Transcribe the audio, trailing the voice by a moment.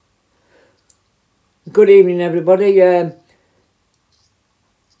Good evening, everybody. I've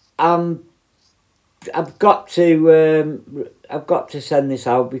got to send this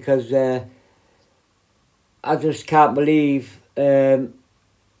out because I just can't believe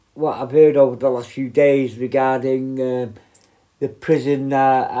what I've heard over the last few days regarding the prison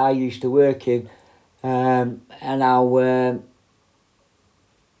I used to work in, and how,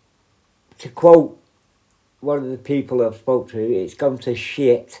 to quote one of the people I've spoke to, it's gone to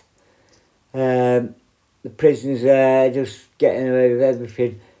shit. The prisoners are just getting away with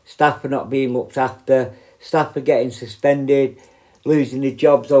everything. Staff are not being looked after. Staff are getting suspended, losing their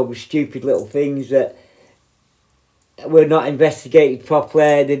jobs over stupid little things that were not investigated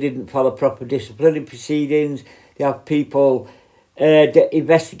properly. They didn't follow proper disciplinary proceedings. They have people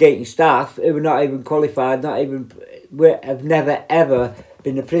investigating staff who are not even qualified, have never ever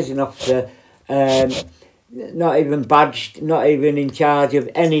been a prison officer, not even badged, not even in charge of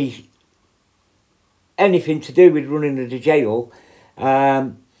anything to do with running the jail,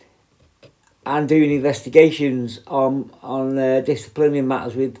 and doing investigations on disciplinary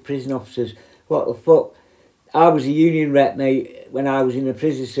matters with prison officers. What the fuck? I was a union rep, mate, when I was in the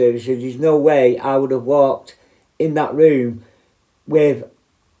prison service, and there's no way I would have walked in that room with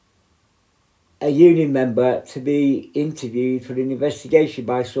a union member to be interviewed for an investigation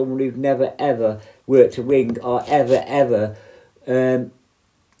by someone who'd never ever worked a wing or ever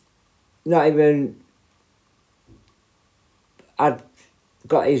not even I'd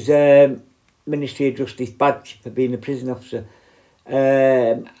got his Ministry of Justice badge for being a prison officer.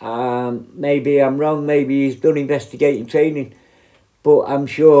 Maybe I'm wrong, maybe he's done investigating training, but I'm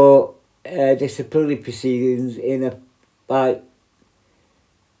sure disciplinary proceedings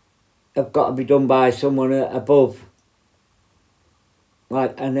have got to be done by someone above,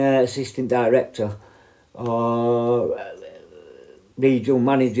 like an assistant director or regional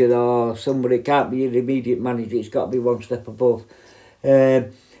manager or somebody. It can't be an immediate manager, it's got to be one step above.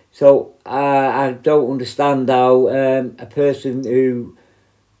 So I don't understand how a person who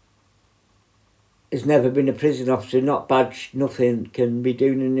has never been a prison officer, not badged, nothing, can be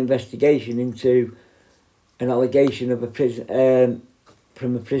doing an investigation into an allegation of a prison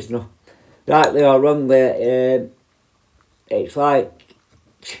from a prisoner. Rightly or wrongly, it's like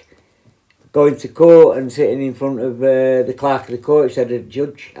going to court and sitting in front of the clerk of the court instead of the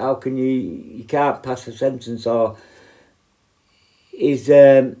judge. How can you can't pass a sentence, or his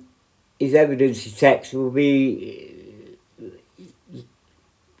evidence, his text will be, you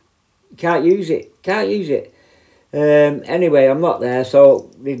can't use it. Anyway, I'm not there, so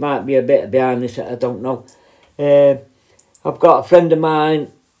there might be a bit behind this that I don't know. I've got a friend of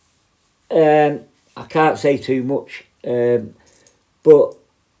mine, I can't say too much, but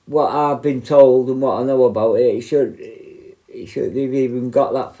what I've been told and what I know about it, it shouldn't have even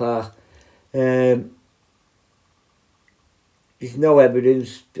got that far. There's no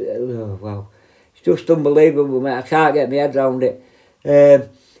evidence. Well, it's just unbelievable, mate. I can't get my head around it.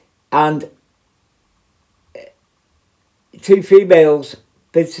 And two females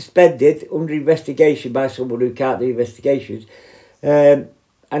been suspended under investigation by someone who can't do investigations. And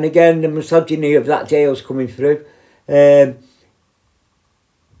again, the misogyny of that jail's coming through.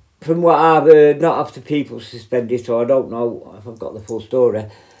 From what I've heard, not after people suspended, so I don't know if I've got the full story.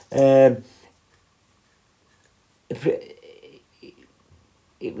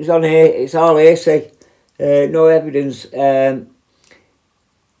 It was on here, it's all hearsay, no evidence. And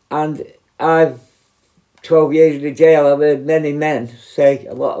I've 12 years in the jail, I've heard many men say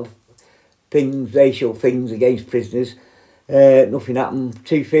a lot of things, racial things against prisoners. Nothing happened.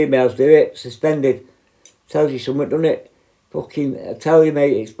 Two females do it, suspended. Tells you something, doesn't it? Fucking, I tell you,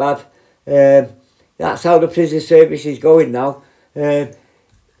 mate, it's bad. That's how the prison service is going now.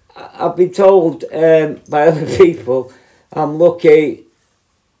 I've been told by other people I'm lucky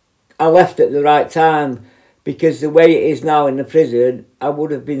I left at the right time, because the way it is now in the prison, I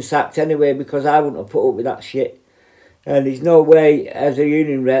would have been sacked anyway, because I wouldn't have put up with that shit. And there's no way, as a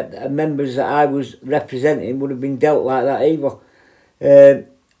union rep, members that I was representing would have been dealt like that either.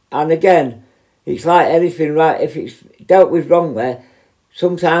 And again, it's like anything, right? If it's dealt with wrongly,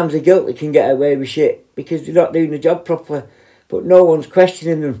 sometimes the guilty can get away with shit because they're not doing the job properly. But no one's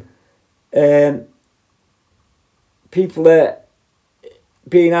questioning them. People are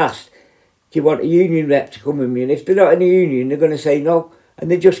being asked, do you want a union rep to come with me? And if they're not in a union, they're going to say no. And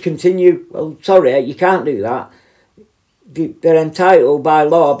they just continue. Well, sorry, you can't do that. They're entitled by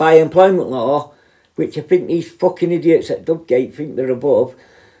law, by employment law, which I think these fucking idiots at Dubgate think they're above.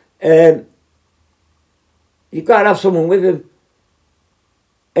 You've got to have someone with them.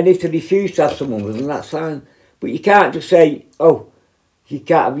 And if they refuse to have someone with them, that's fine. But you can't just say, oh, you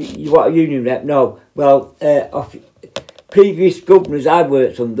can't have, you want a union rep? No. Well, off previous governors I've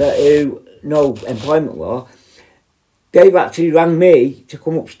worked under who know employment law, they've actually rang me to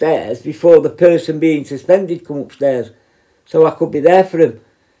come upstairs before the person being suspended come upstairs, so I could be there for them.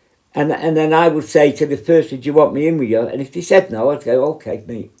 And then I would say to the person, do you want me in with you? And if they said no, I'd go, okay,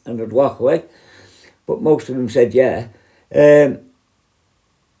 mate, and I'd walk away. But most of them said yeah.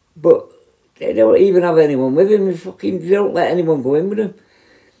 But they don't even have anyone with them. They don't let anyone go in with them.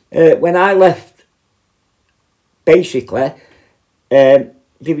 When I left, basically, there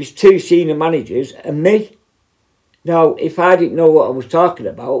was 2 senior managers and me. Now, if I didn't know what I was talking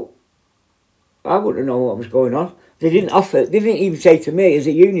about, I wouldn't know what was going on. They didn't even say to me as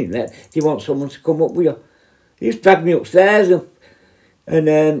a union rep, do you want someone to come up with you? They just dragged me upstairs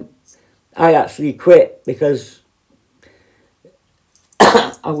and I actually quit because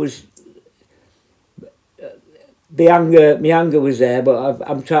I was, my anger was there, but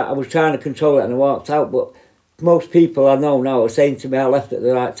I was trying to control it and I walked out. But most people I know now are saying to me I left at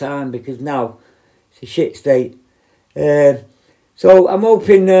the right time because now it's a shit state. So I'm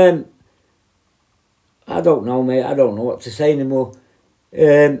hoping, I don't know, mate, I don't know what to say anymore.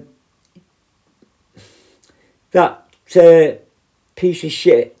 That piece of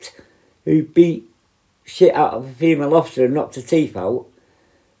shit who beat shit out of a female officer and knocked her teeth out,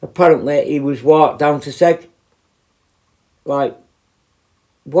 apparently he was walked down to Seg. Like,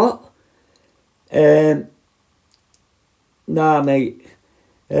 what? Nah, mate.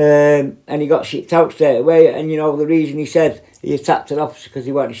 And he got shipped out straight away, and you know the reason he said he attacked an officer because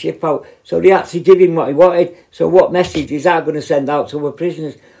he wanted to ship out. So they actually gave him what he wanted. So what message is that going to send out to our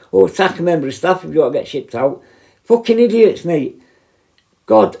prisoners? Or attack a member of staff if you want to get shipped out? Fucking idiots, mate.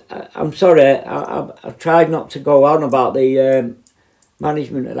 God, I'm sorry, I've tried not to go on about the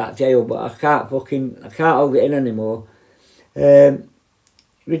management of that jail, but I can't hold it in anymore.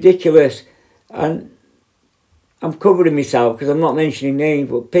 Ridiculous. And I'm covering myself because I'm not mentioning names,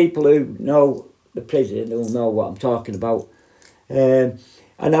 but people who know the prison will know what I'm talking about. And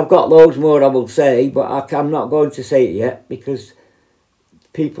I've got loads more I will say, but I'm not going to say it yet because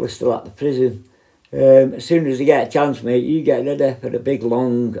people are still at the prison. As soon as you get a chance, mate, you get ready for the big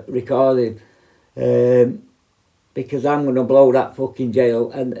long recording. Because I'm going to blow that fucking jail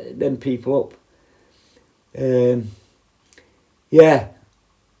and them people up. Yeah.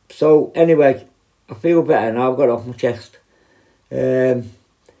 So anyway, I feel better now. I've got it off my chest. If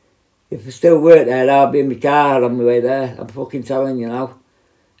I still work there, I'll be in my car on my way there. I'm fucking telling you now.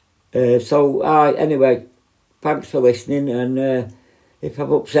 Anyway, thanks for listening. And if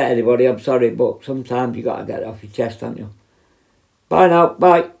I've upset anybody, I'm sorry. But sometimes you got to get it off your chest, haven't you? Bye now.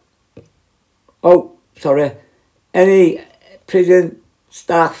 Bye. Oh, sorry. Any prison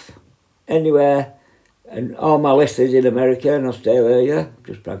staff anywhere, and all my listeners in America and Australia,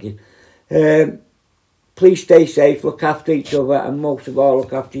 just bragging. Please stay safe, look after each other, and most of all,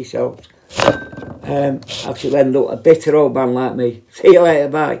 look after yourselves. I should end up a bitter old man like me. See you later,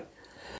 bye.